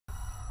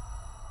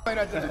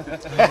fight after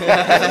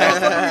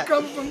that. You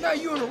come from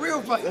that, you in a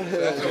real fight.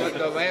 So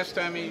the last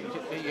time he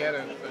had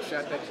a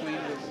shot that clean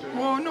was...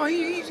 Well, no,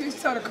 he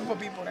shot a couple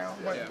people down,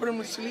 but put him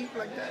to sleep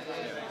like that.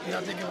 Yeah,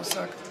 I think it was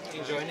suck.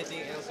 Enjoy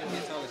anything else you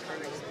want to tell the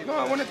critics? No,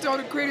 I want to tell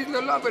the critics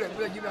a lot of it,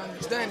 but you gotta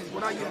understand it.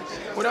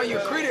 Without your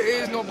critic,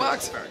 there is no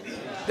boxer.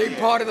 They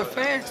part of the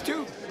fans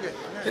too.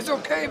 It's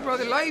okay,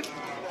 brother. Life,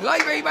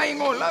 everybody ain't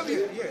gonna love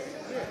you.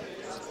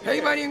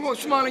 Everybody ain't gonna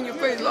smile in your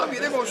face, love you.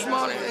 They're gonna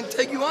smile and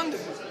take you under.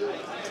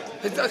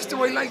 That's the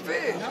way life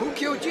is. Who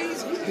killed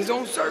Jesus? His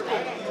own circle.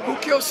 Who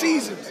killed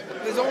Caesars?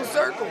 His own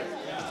circle.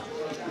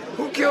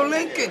 Who killed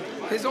Lincoln?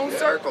 His own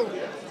circle.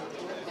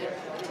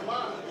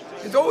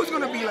 It's always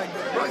gonna be like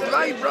that, bro. It's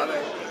life,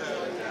 brother.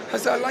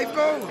 That's how life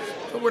goes.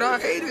 So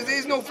without haters,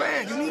 there's no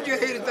fans. You need your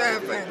haters to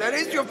have fans. That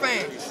is your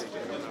fans.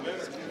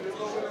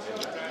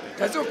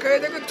 That's okay.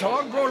 They can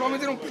talk, bro, as long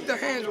as they don't put their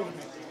hands on me.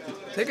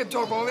 They can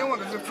talk all they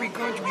want. It's a free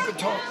country. We can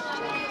talk.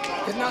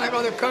 It's not like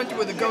other countries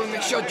where the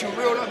government shut you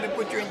real up and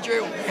put you in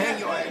jail and hang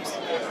your ass.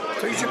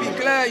 So you should be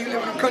glad you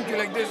live in a country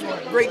like this one.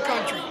 Great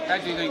country. How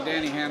do you think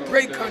Danny handled it?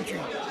 Great country.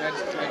 How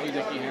do you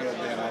think he handled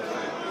that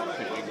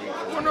outfit?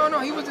 Oh, no,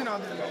 he wasn't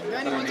out there long.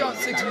 Danny was out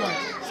 6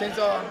 months since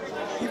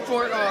he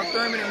fought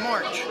Thurman in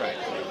March. Right.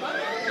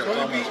 So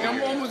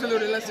I'm almost a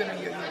little less than a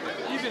year.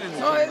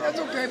 No, that's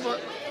okay,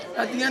 but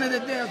at the end of the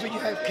day, that's what you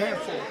have camp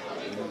for.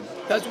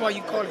 That's why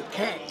you call it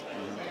camp.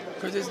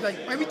 Because it's like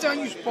every time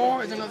you spar,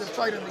 there's another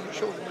fight on your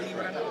shoulder, believe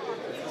it or not.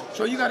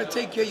 So you got to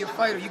take care of your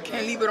fighter. You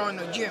can't leave it on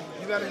the gym.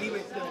 You got to leave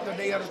it the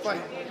day of the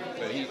fight.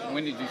 But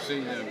when did you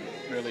see him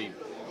really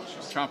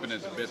chomping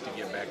at the bit to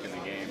get back in the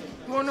game?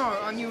 Well, no,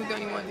 I knew that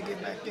he wanted to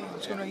get back in.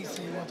 As soon as he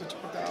said he wanted to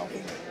talk to Al.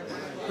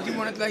 Because he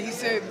wanted, like he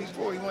said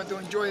before, he wanted to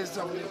enjoy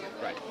himself.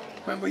 Right.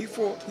 Remember, he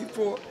fought.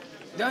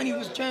 Danny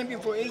was champion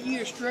for 8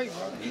 years straight,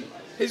 bro.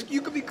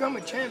 You could become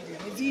a champion.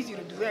 It's easy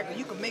to do that, because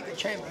you can make a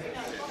champion.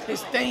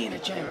 It's staying a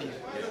champion.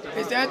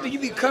 It's after you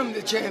become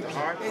the champion.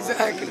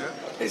 Exactly.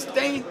 It's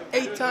staying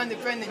 8-time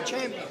defending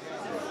champion.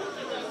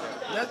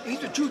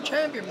 He's a true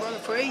champion, brother,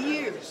 for 8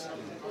 years.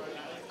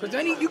 Because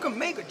then you can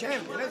make a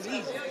champion. That's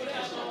easy.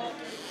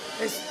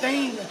 It's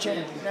staying a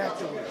champion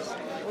afterwards.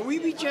 When we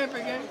be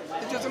champion again,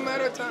 it's just a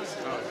matter of time.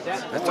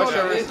 That's all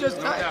it is. It's just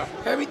time.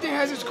 Everything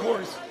has its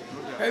course.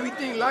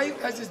 Everything,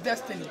 life has its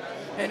destiny.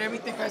 And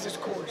everything has its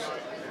course.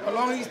 As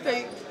long as he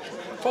stay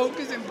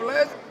focused and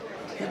blessed,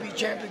 he'll be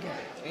champ again.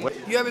 What?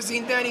 You ever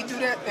seen Danny do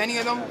that? Any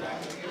of them?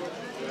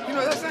 You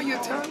know, that's not your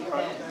time,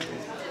 bro.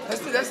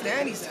 That's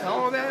Danny's time.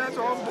 All that's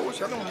all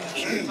bullshit. I don't need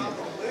shit.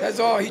 That's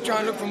all. He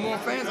trying to look for more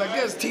fans. I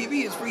guess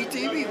TV is free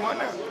TV. Why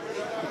not?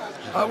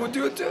 I would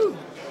do it too.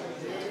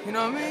 You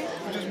know what I mean?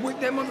 Just whip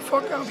that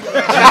motherfucker out.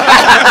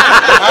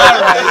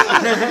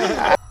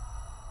 All right.